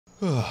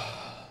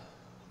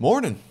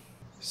Morning.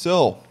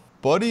 So,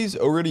 Buddy's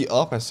already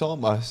up. I saw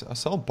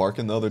him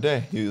barking the other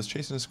day. He was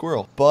chasing a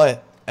squirrel.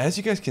 But as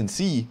you guys can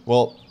see,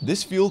 well,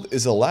 this field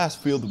is the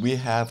last field we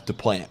have to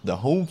plant. The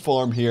home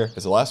farm here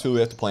is the last field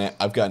we have to plant.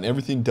 I've gotten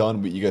everything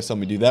done, but you guys saw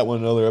me do that one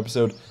in another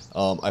episode.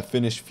 I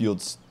finished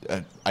fields.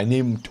 I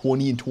named them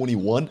 20 and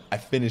 21. I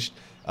finished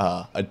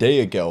a day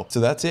ago. So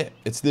that's it.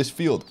 It's this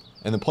field.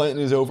 And the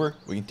planting is over.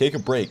 We can take a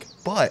break.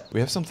 But we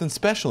have something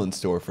special in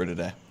store for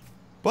today.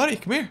 Buddy,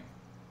 come here.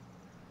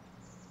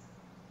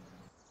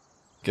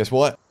 Guess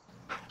what?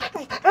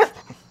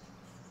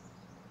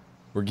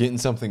 We're getting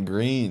something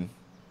green.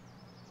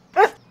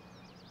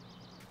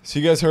 So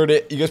you guys heard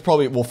it. You guys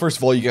probably, well, first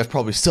of all, you guys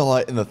probably saw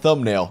it in the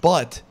thumbnail.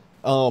 But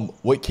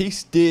what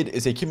Case did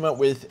is they came out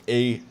with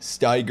a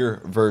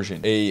Steiger version.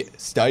 A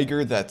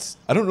Steiger that's,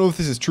 I don't know if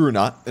this is true or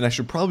not, and I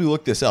should probably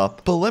look this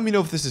up. But let me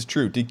know if this is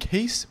true. Did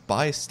Case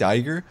buy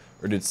Steiger,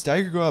 or did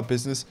Steiger go out of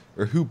business,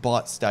 or who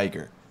bought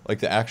Steiger? Like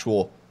the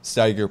actual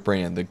Steiger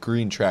brand, the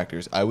green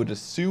tractors. I would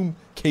assume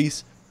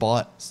Case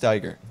bought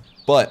Steiger.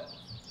 But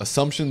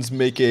assumptions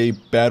make a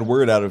bad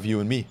word out of you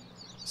and me.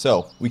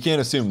 So, we can't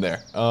assume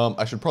there.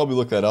 I should probably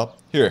look that up.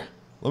 Here,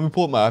 let me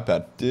pull up my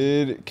iPad.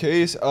 Did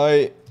Case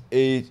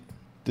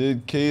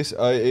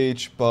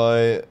IH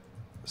buy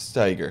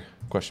Steiger?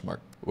 Question mark.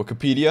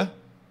 Wikipedia.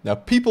 Now,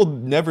 people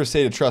never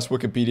say to trust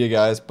Wikipedia,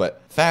 guys,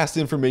 but fast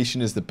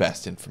information is the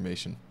best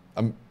information.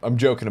 I'm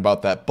joking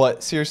about that,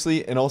 but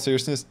seriously, in all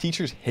seriousness,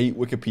 teachers hate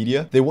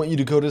Wikipedia. They want you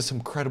to go to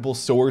some credible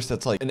source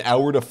that's like an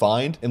hour to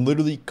find and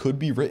literally could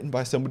be written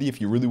by somebody if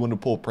you really want to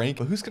pull a prank.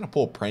 But who's going to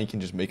pull a prank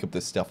and just make up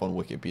this stuff on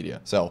Wikipedia?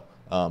 So,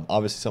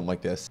 obviously something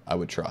like this, I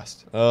would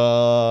trust.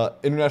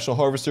 International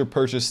Harvester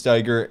purchased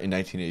Steiger in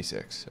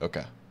 1986.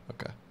 Okay.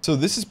 So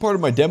this is part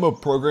of my demo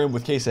program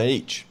with Case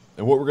IH.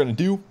 And what we're going to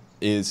do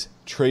is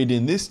trade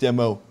in this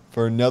demo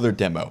for another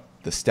demo,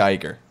 the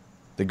Steiger.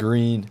 The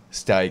green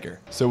Steiger.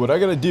 So what I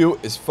gotta do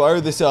is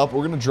fire this up.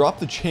 We're gonna drop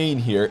the chain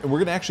here, and we're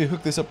gonna actually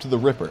hook this up to the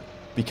Ripper,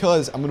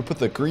 because I'm gonna put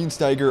the green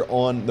Steiger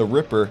on the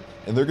Ripper,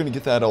 and they're gonna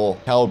get that all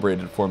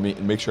calibrated for me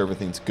and make sure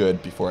everything's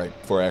good before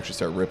I actually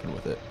start ripping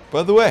with it.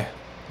 By the way,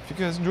 if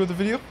you guys enjoyed the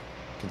video,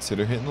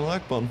 consider hitting the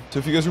like button. So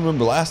if you guys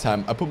remember last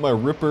time, I put my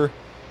Ripper,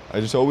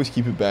 I just always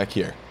keep it back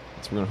here.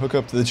 So we're gonna hook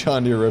up to the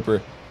John Deere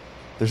Ripper.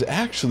 There's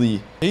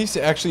actually, Ace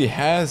actually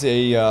has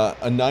a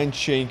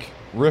 9-shank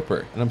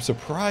Ripper, and I'm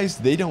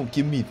surprised they don't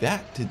give me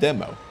that to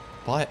demo,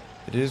 but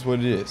it is what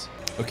it is.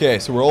 Okay,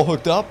 so we're all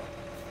hooked up.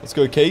 Let's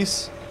go to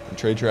Case and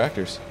trade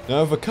tractors. Now I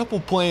have a couple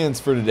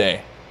plans for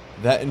today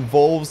that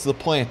involves the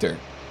planter.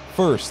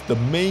 First, the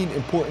main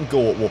important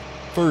goal, well,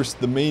 first,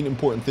 the main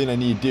important thing I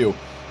need to do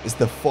is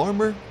the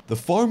farmer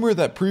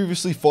that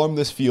previously farmed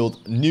this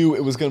field knew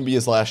it was going to be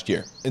his last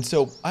year. And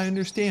so I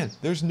understand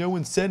there's no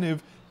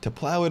incentive to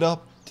plow it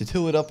up, to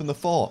till it up in the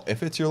fall.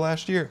 If it's your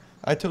last year,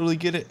 I totally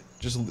get it.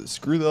 Just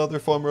screw the other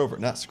farmer over.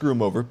 Not screw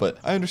him over, but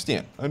I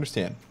understand.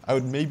 I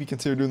would maybe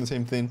consider doing the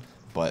same thing,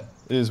 but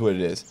it is what it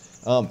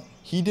is.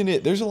 He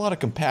didn't, there's a lot of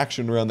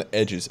compaction around the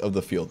edges of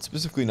the field.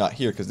 Specifically not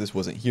here, because this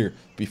wasn't here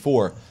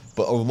before,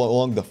 but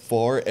along the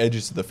far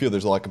edges of the field,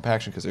 there's a lot of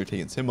compaction because they're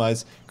taking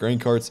semis, grain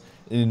carts,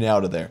 in and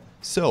out of there.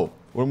 So,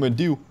 what I'm going to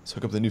do is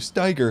hook up the new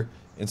Steiger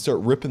and start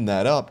ripping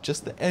that up,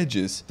 just the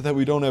edges, so that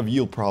we don't have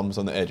yield problems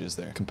on the edges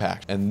there.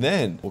 Compact. And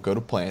then we'll go to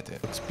plant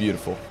it. Looks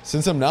beautiful.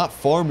 Since I'm not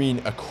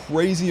farming a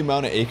crazy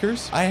amount of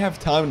acres, I have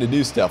time to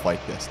do stuff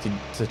like this,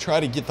 to try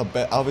to get the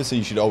best. Obviously,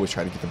 you should always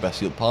try to get the best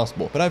yield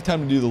possible, but I have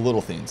time to do the little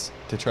things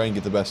to try and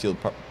get the best yield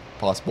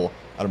possible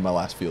out of my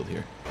last field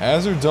here.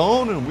 Hazard's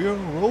on, and we are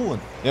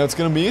rolling. Now, it's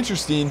going to be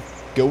interesting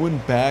going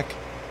back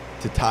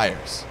to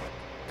tires,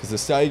 because the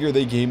Steiger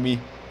they gave me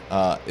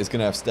is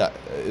gonna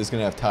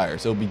have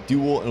tires. It'll be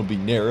dual, and it'll be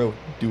narrow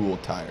dual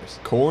tires.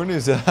 Corn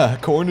is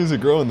a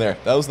growing there.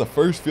 That was the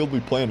first field we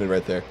planted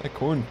right there. That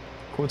corn's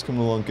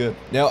coming along good.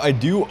 Now I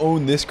do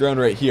own this ground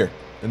right here,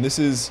 and this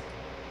is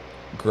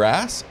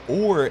grass,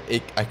 or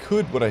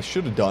what I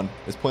should have done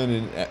is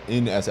planted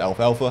in as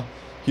alfalfa.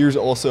 Here's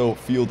also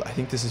field, I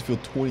think this is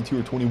field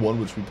 22 or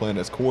 21, which we planted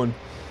as corn,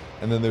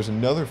 and then there's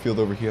another field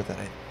over here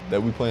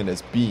that we planted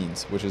as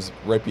beans, which is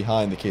right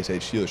behind the Case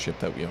IH dealership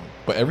that we own.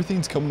 But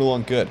everything's coming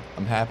along good.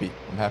 I'm happy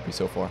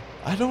so far.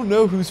 I don't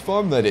know whose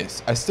farm that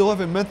is. I still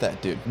haven't met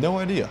that dude. No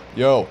idea.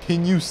 Yo,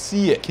 can you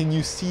see it? Can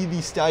you see the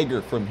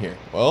Steiger from here?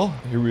 Well,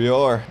 here we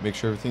are. Make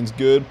sure everything's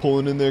good.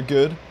 Pulling in there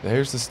good.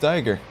 There's the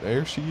Steiger.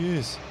 There she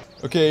is.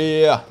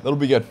 Okay, yeah, that'll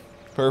be good.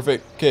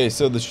 Perfect. Okay,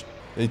 so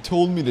they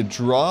told me to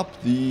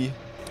drop the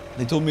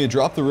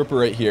Ripper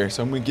right here,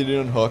 so I'm going to get it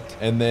unhooked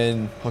and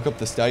then hook up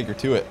the Steiger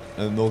to it,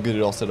 and then they'll get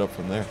it all set up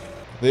from there.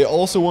 They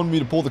also wanted me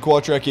to pull the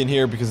Quadtrac in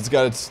here because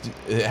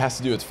it has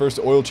to do its first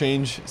oil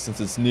change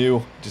since it's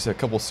new. Just a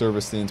couple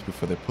service things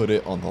before they put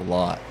it on the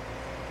lot.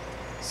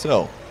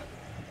 So,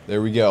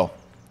 there we go.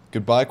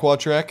 Goodbye,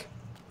 Quadtrac.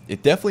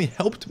 It definitely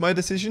helped my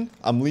decision.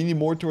 I'm leaning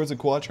more towards a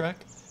Quadtrac,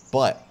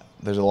 but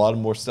there's a lot of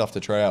more stuff to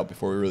try out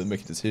before we really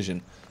make a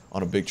decision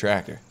on a big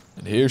tractor.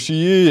 And here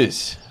she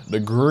is,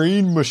 the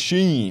green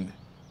machine,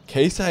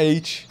 Case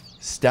IH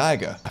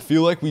Steiger. I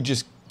feel like we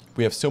just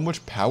We have so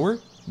much power.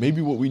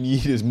 Maybe what we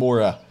need is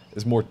more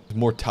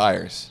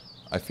tires.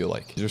 I feel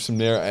like there's some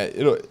there.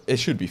 It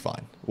should be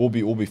fine. We'll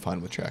be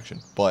fine with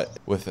traction. But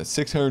with a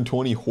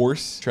 620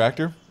 horse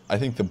tractor, I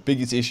think the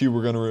biggest issue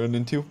we're gonna run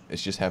into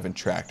is just having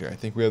tractor. I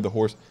think we have the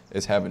horse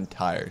is having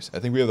tires. I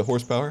think we have the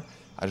horsepower.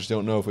 I just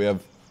don't know if we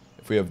have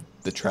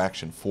the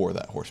traction for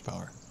that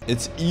horsepower.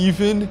 It's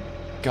even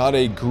got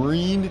a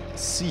green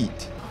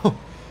seat.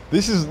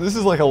 This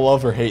is like a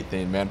love or hate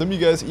thing, man. Some of you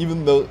guys,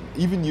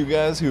 even you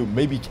guys who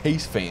may be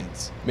Case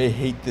fans, may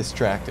hate this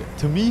tractor.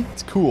 To me,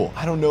 it's cool.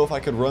 I don't know if I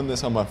could run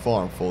this on my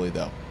farm fully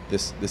though.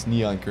 This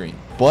neon green.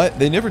 But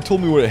they never told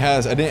me what it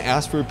has. I didn't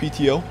ask for a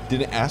PTO,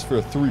 didn't ask for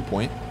a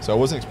 3-point, so I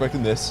wasn't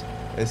expecting this.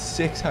 It has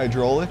 6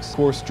 hydraulics, of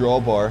course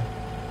drawbar.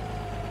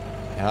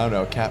 I don't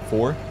know, Cat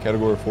 4,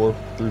 category 4,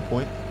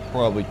 3-point.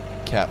 Probably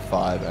Cat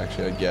 5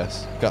 actually, I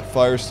guess. Got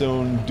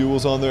Firestone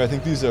duals on there. I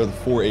think these are the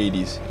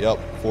 480s. Yep,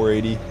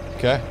 480.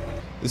 Okay.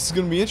 This is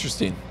going to be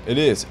interesting. It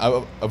is.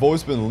 I've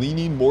always been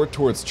leaning more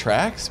towards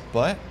tracks,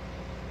 but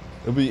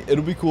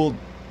it'll be cool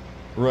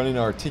running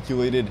an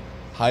articulated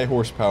high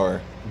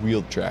horsepower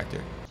wheeled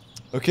tractor.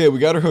 Okay, we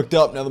got her hooked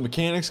up. Now the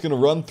mechanic's going to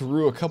run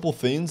through a couple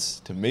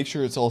things to make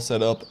sure it's all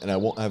set up and I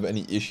won't have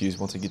any issues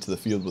once I get to the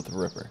field with the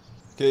Ripper.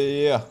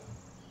 Okay, yeah.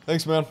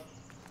 Thanks, man.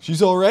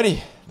 She's all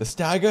ready. The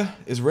Steiger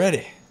is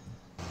ready.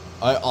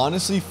 I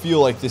honestly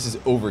feel like this is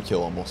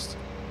overkill almost.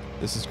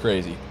 This is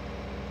crazy.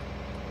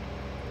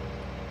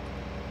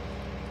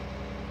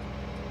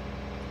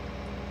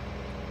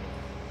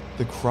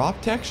 The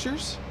crop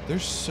textures, they're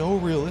so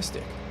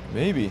realistic.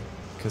 Maybe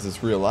because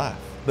it's real life.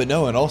 But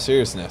no, in all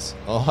seriousness,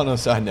 on a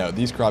side note,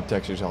 these crop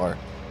textures are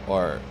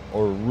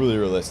really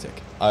realistic.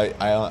 I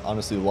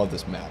honestly love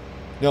this map.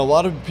 Now, a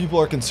lot of people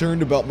are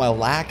concerned about my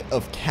lack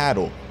of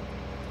cattle.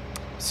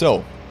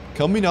 So,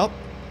 coming up,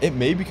 it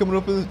may be coming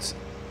up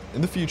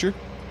in the future,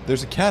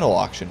 there's a cattle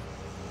auction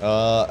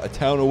a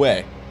town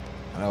away.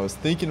 And I was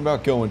thinking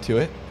about going to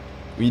it.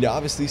 We'd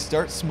obviously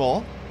start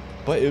small,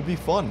 but it would be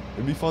fun. It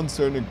would be fun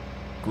starting to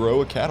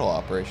grow a cattle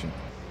operation.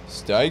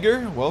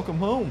 Steiger, welcome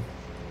home.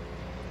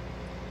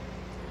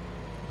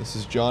 This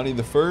is Johnny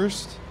the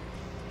first,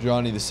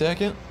 Johnny the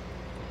second,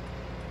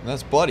 and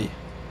that's Buddy.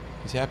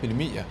 He's happy to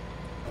meet you.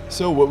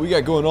 So what we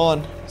got going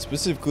on,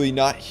 specifically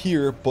not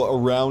here, but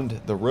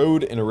around the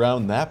road and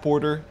around that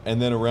border, and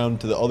then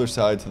around to the other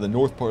side, to the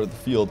north part of the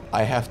field,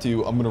 I'm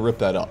gonna rip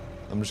that up.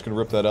 I'm just gonna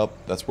rip that up.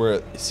 That's where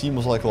it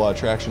seems like a lot of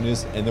traction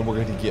is, and then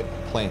we're gonna get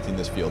planting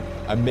this field.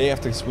 I may have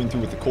to swing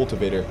through with the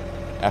cultivator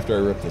after I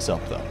rip this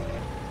up though.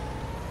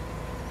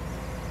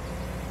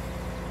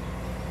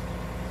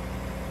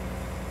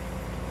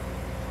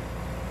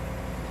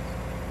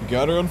 We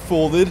got her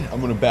unfolded. I'm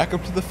gonna back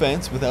up to the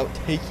fence without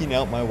taking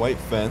out my white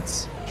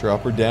fence.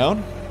 Drop her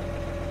down.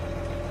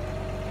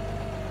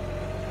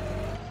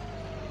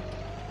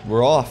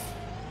 We're off.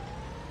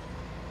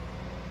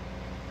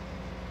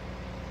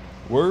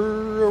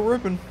 We're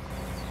ripping.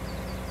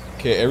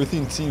 Okay,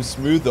 everything seems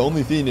smooth. The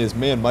only thing is,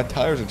 man, my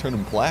tires are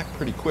turning black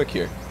pretty quick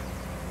here.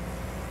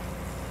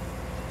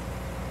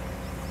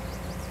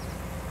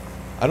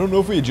 I don't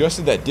know if we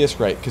adjusted that disc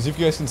right, because if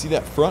you guys can see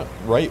that front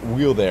right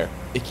wheel there,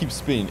 it keeps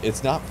spinning.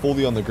 It's not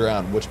fully on the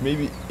ground, which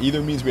maybe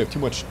either means we have too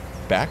much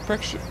back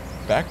pressure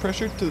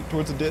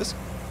towards the disc,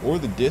 or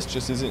the disc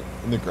just isn't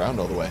in the ground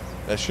all the way.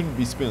 That shouldn't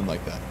be spinning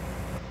like that.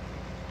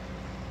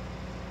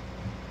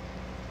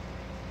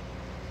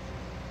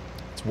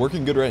 It's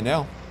working good right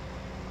now.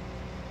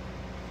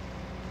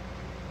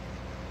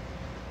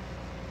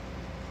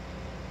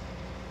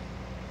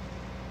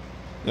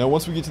 Now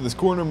once we get to this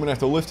corner, I'm going to have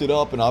to lift it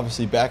up and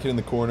obviously back it in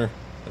the corner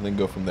and then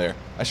go from there.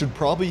 I should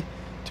probably,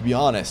 to be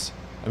honest,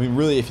 I mean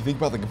really if you think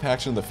about the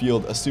compaction of the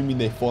field, assuming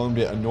they farmed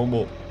it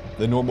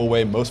the normal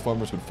way most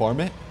farmers would farm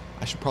it,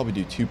 I should probably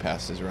do 2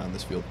 passes around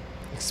this field.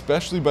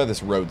 Especially by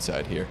this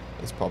roadside here.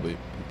 That's probably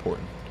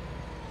important.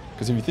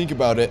 Because if you think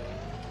about it,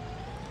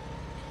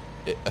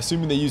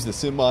 assuming they use the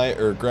semi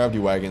or gravity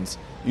wagons,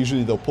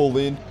 usually they'll pull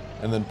in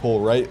and then pull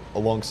right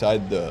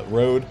alongside the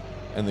road,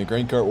 and the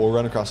grain cart will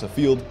run across the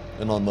field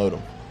and unload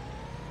them.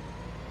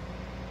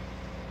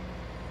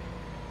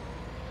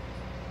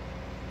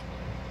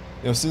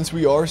 Now since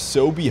we are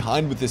so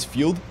behind with this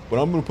field, what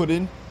I'm going to put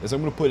in is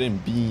I'm going to put in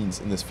beans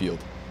in this field.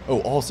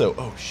 Oh also,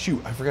 oh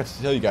shoot, I forgot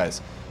to tell you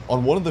guys,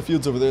 on one of the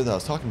fields over there that I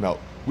was talking about,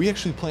 we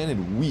actually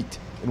planted wheat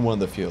in one of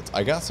the fields.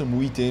 I got some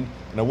wheat in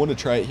and I wanted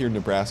to try it here in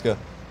Nebraska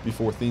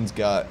before things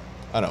got,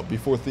 I don't know,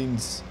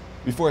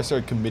 before I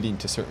started committing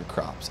to certain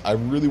crops. I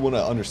really want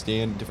to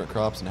understand different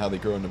crops and how they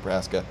grow in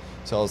Nebraska.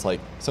 So I was like,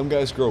 some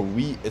guys grow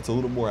wheat. It's a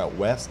little more out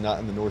west, not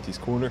in the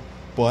northeast corner,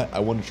 but I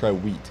want to try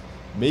wheat.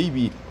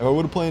 Maybe if I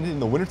would have planted it in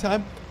the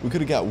wintertime, we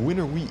could have got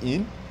winter wheat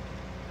in,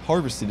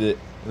 harvested it,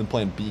 and then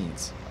planted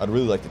beans. I'd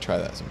really like to try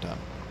that sometime.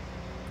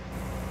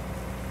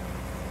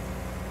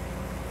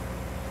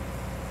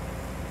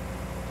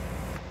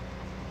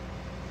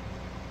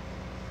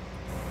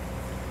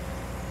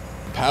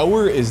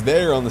 Power is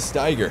there on the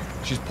Steiger.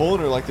 She's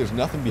pulling her like there's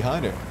nothing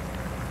behind her.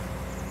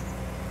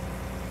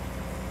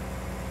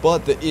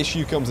 But the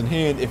issue comes in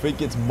hand if it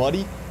gets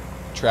muddy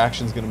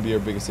Traction's going to be our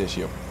biggest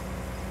issue.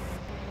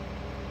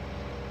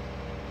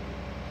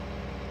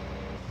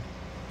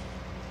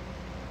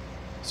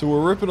 So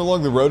we're ripping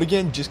along the road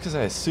again just because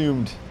I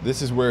assumed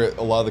this is where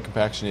a lot of the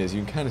compaction is.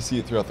 You can kind of see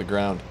it throughout the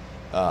ground.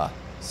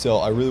 So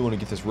I really want to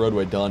get this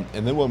roadway done.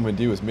 And then what I'm going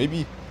to do is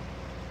maybe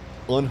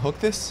unhook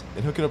this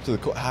and hook it up to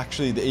the...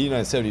 Actually, the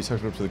 8970 is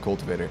hooked up to the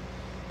cultivator.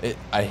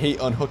 I hate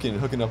unhooking and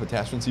hooking up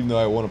attachments, even though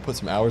I want to put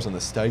some hours on the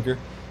Steiger.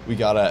 We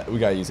gotta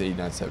use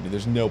 8970.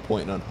 There's no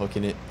point in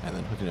unhooking it and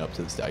then hooking it up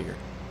to the Steiger.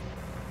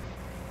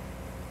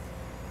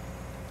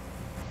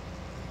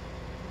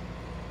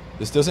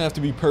 This doesn't have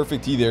to be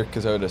perfect either,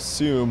 because I would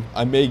assume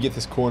I may get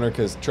this corner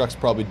because trucks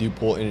probably do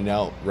pull in and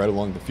out right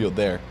along the field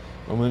there.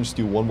 I'm going to just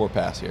do one more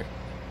pass here.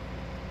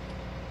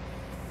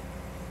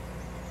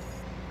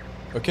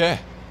 Okay,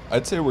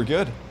 I'd say we're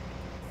good.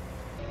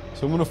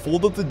 So I'm going to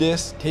fold up the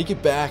disc, take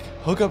it back,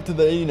 hook up to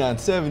the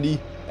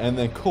 8970, and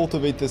then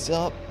cultivate this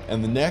up.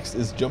 And the next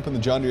is jump in the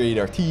John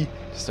Deere 8RT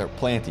to start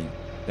planting.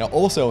 Now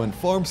also in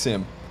Farm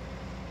Sim,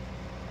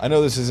 I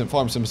know this isn't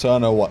Farm Sim, so I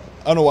don't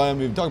know why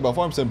I'm even talking about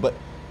Farm Sim, but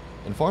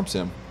in Farm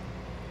Sim,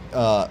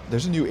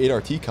 there's a new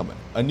 8RT coming,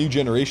 a new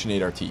generation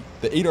 8RT.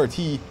 The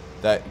 8RT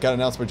that got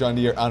announced by John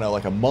Deere, I don't know,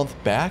 like a month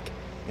back,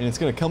 and it's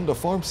going to come to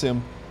Farm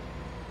Sim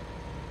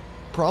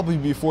probably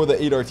before the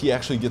 8RT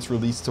actually gets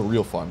released to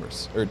real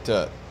farmers, or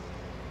to,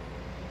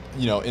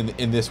 you know,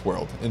 in this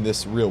world, in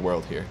this real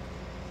world here.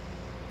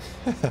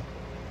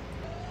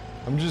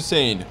 I'm just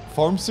saying,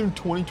 Farm Sim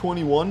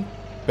 2021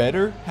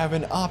 better have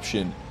an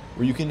option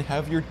where you can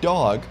have your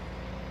dog,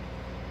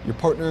 your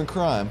partner in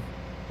crime,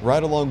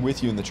 ride along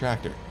with you in the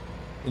tractor.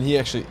 And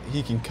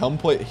he can come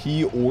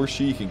he or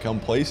she can come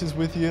places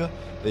with you.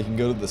 They can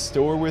go to the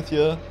store with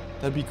you.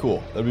 That'd be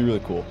cool. That'd be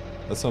really cool.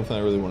 That's something I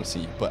really want to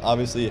see. But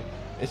obviously,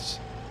 it's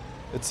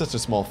such a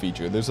small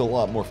feature. There's a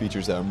lot more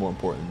features that are more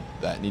important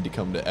that need to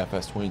come to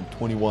FS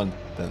 2021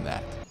 than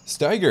that.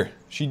 Steiger,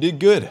 she did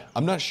good.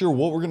 I'm not sure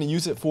what we're going to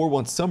use it for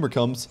once summer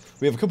comes.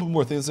 We have a couple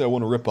more things that I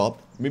want to rip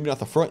up. Maybe not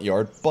the front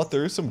yard, but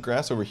there is some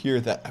grass over here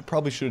that I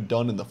probably should have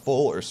done in the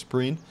fall or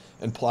spring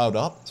and plowed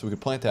up so we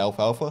could plant the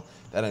alfalfa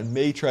that I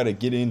may try to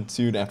get in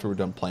soon after we're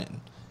done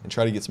planting and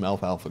try to get some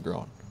alfalfa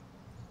growing.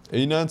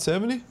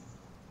 8970?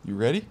 You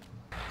ready?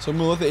 So I'm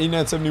going to let the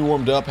 8970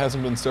 warmed up.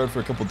 Hasn't been started for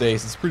a couple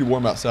days. It's pretty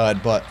warm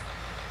outside, but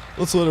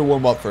let's let it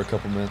warm up for a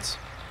couple minutes.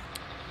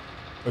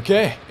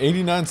 Okay,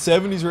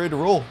 8970's ready to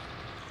roll.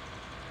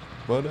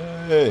 But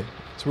hey,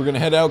 so we're going to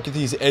head out, get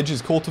these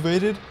edges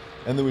cultivated,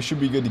 and then we should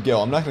be good to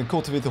go. I'm not going to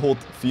cultivate the whole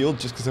field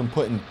just because I'm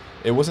putting,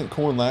 it wasn't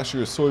corn last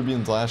year, it was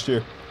soybeans last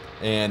year,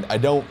 and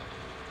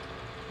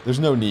there's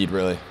no need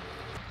really.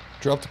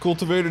 Drop the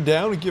cultivator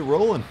down and get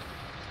rolling.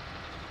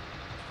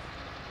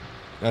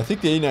 And I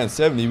think the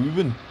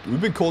 8970,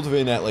 we've been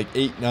cultivating at like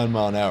 8-9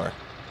 mile an hour.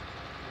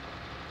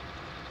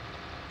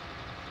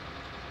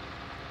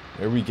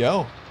 There we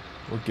go.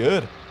 We're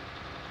good.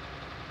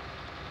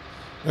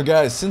 Now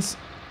guys, since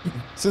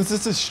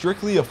this is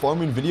strictly a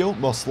farming video,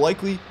 most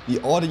likely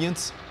the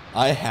audience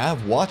I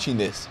have watching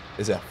this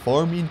is a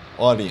farming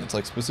audience,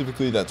 like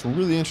specifically that's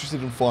really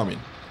interested in farming.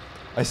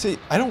 I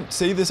don't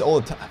say this all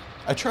the time.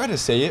 I try to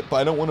say it, but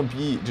I don't want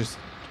to just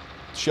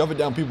shove it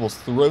down people's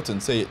throats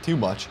and say it too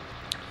much.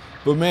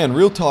 But man,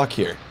 real talk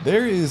here.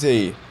 There is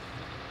and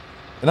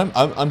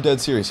I'm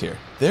dead serious here.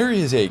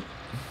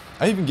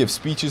 I even give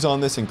speeches on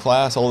this in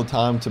class all the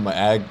time to my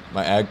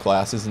ag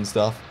classes and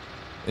stuff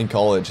in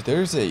college.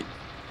 There is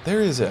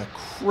a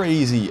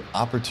crazy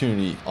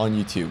opportunity on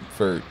YouTube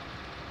for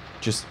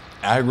just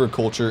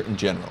agriculture in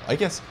general. I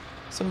guess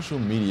social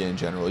media in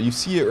general. You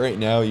see it right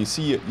now. You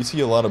see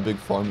a lot of big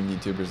farming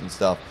YouTubers and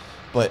stuff.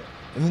 But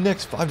in the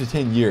next 5 to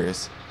 10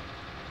 years,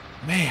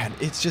 man,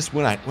 it's just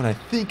when I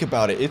think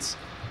about it, it's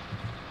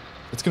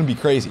gonna be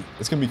crazy.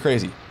 It's gonna be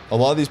crazy. A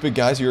lot of these big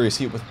guys, you already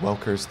see it with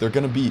Welkers. They're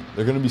gonna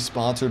be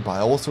sponsored by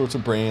all sorts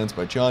of brands,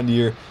 by John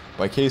Deere,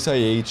 by Case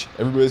IH.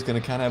 Everybody's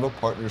gonna kind of have a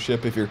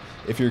partnership if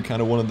you're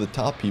kind of one of the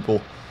top people.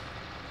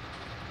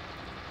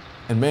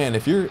 And man,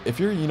 if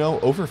you're you know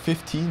over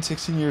 15,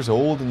 16 years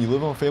old and you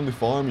live on a family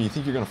farm and you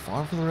think you're gonna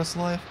farm for the rest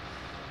of life,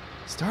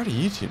 start a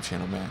YouTube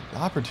channel, man. The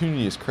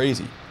opportunity is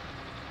crazy.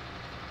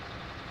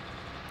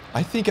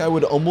 I think I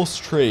would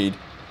almost trade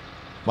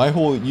my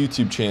whole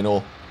YouTube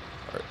channel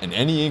and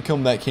any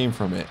income that came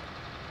from it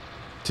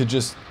to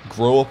just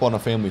grow up on a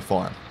family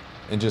farm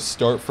and just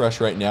start fresh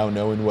right now,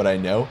 knowing what I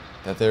know,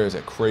 that there is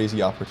a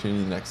crazy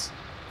opportunity in the next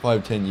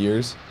 5 to 10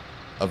 years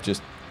of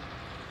just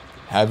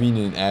having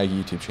an ag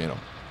YouTube channel.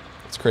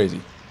 It's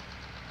crazy.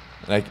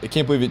 And I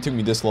can't believe it took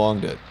me this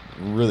long to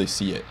really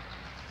see it.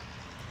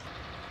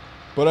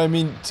 But I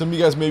mean, some of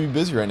you guys may be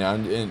busy right now,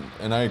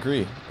 and I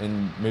agree.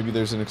 And maybe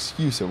there's an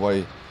excuse of why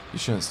you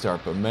shouldn't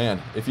start. But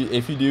man, if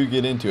you do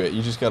get into it,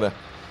 you just gotta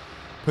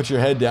put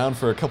your head down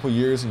for a couple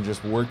years and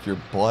just work your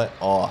butt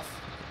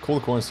off. Cole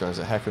the Cornstar is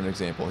a heck of an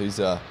example. He's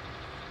you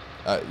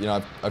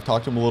know, I've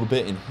talked to him a little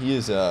bit, and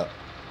he's a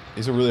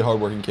really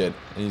hardworking kid,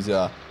 and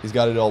he's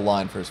got it all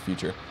lined for his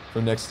future.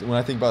 When I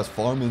think about his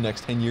farm in the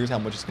next 10 years, how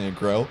much it's going to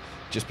grow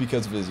just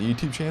because of his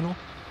YouTube channel,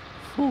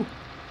 whew,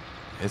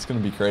 it's going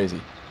to be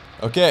crazy.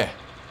 Okay,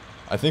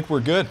 I think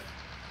we're good.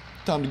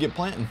 Time to get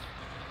planting.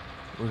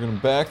 We're gonna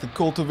back the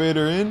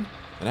cultivator in,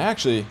 and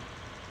actually,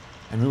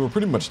 I mean, we're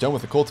pretty much done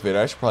with the cultivator.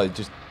 I should probably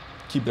just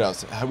keep it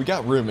outside. We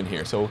got room in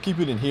here, so we'll keep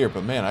it in here,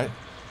 but man, I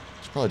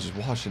should probably just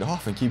wash it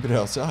off and keep it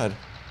outside.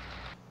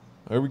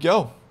 There we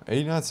go.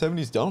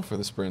 8970 is done for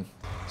the sprint.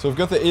 So I've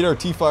got the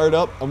 8RT fired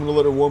up. I'm gonna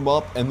let her warm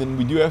up, and then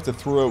we do have to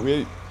throw.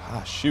 We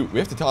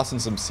have to toss in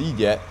some seed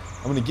yet.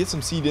 I'm gonna get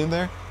some seed in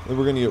there, and then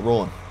we're gonna get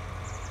rolling.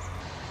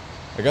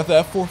 I got the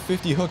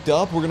F450 hooked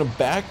up. We're gonna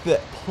back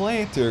that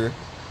planter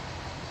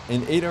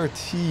and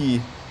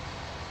 8RT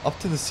up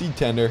to the seed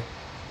tender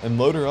and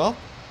load her up.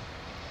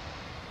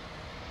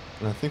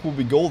 And I think we'll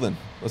be golden.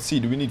 Let's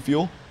see, do we need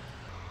fuel?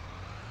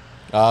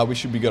 We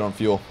should be good on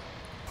fuel.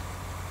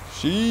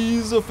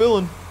 She's a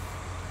filling.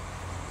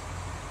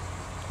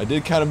 I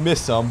did kind of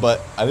miss some,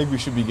 but I think we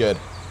should be good.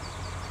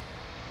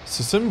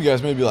 So some of you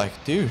guys may be like,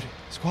 dude,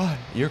 Squad,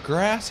 your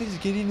grass is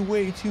getting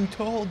way too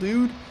tall,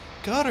 dude.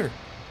 Cut her.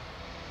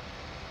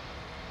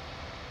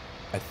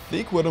 I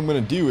think what I'm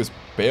going to do is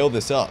bale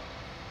this up.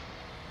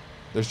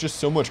 There's just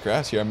so much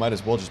grass here, I might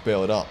as well just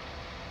bale it up.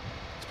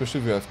 Especially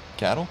if we have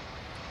cattle.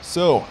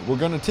 So, we're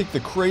going to take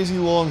the crazy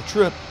long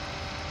trip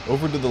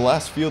over to the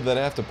last field that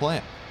I have to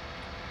plant.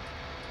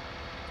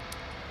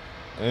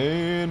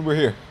 And we're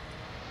here.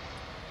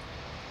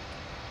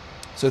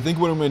 So I think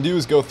what I'm going to do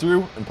is go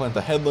through and plant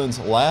the headlands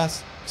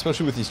last.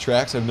 Especially with these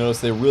tracks, I've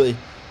noticed they really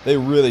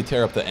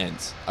tear up the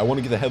ends. I want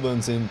to get the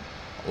headlands in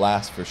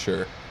last for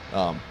sure.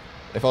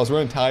 If I was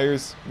running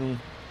tires,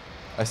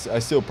 I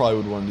still probably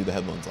would want to do the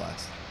headlands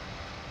last.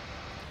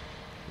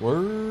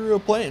 We're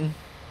planting.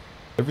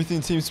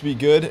 Everything seems to be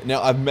good.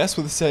 Now, I've messed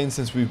with the settings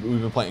since we've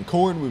been planting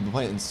corn, we've been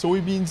planting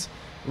soybeans,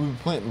 and we've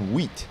been planting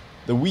wheat.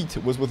 The wheat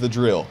was with the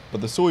drill, but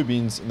the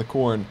soybeans and the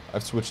corn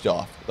I've switched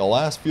off. The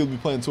last field we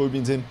planted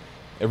soybeans in,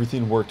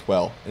 everything worked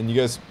well. And you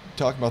guys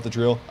talking about the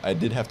drill, I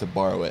did have to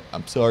borrow it.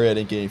 I'm sorry I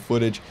didn't get any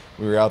footage.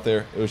 We were out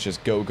there, it was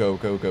just go, go,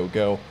 go, go,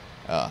 go.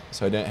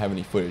 So I didn't have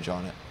any footage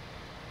on it.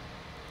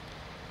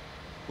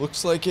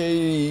 Looks like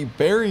a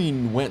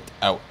bearing went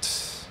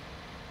out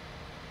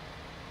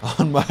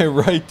on my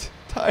right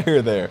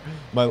tire there.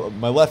 My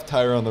left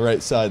tire on the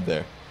right side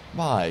there.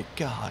 My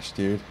gosh,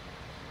 dude.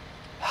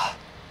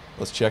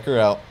 Let's check her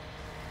out.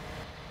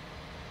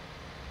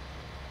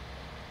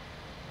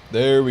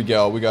 There we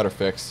go. We got her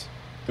fixed.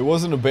 It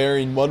wasn't a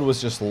bearing. Mud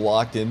was just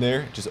locked in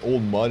there. Just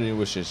old mud, and it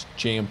was just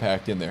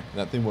jam-packed in there.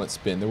 That thing went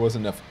spin. There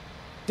wasn't enough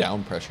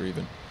down pressure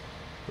even.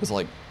 It was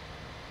like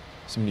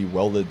somebody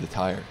welded the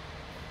tire.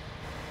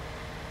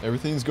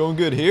 Everything's going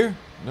good here.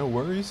 No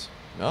worries.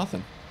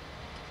 Nothing.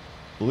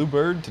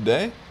 Bluebird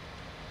today.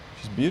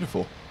 She's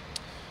beautiful.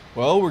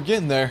 Well, we're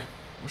getting there.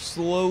 We're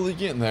slowly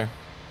getting there.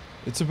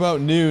 It's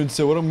about noon,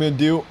 so what I'm gonna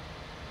do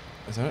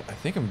is I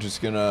think I'm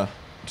just gonna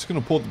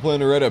pull the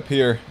planter right up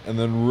here and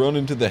then run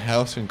into the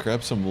house and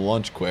grab some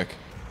lunch quick.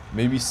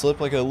 Maybe slip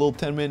like a little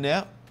 10-minute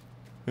nap.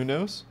 Who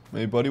knows?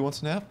 Maybe Buddy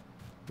wants a nap.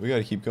 We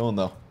gotta keep going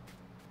though.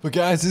 But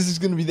guys, this is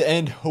gonna be the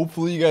end.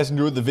 Hopefully you guys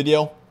enjoyed the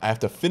video. I have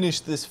to finish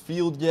this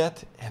field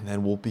yet, and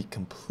then we'll be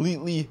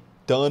completely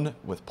done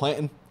with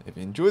planting. If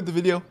you enjoyed the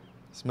video,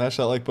 smash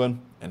that like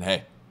button, and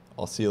hey,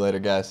 I'll see you later,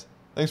 guys.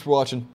 Thanks for watching.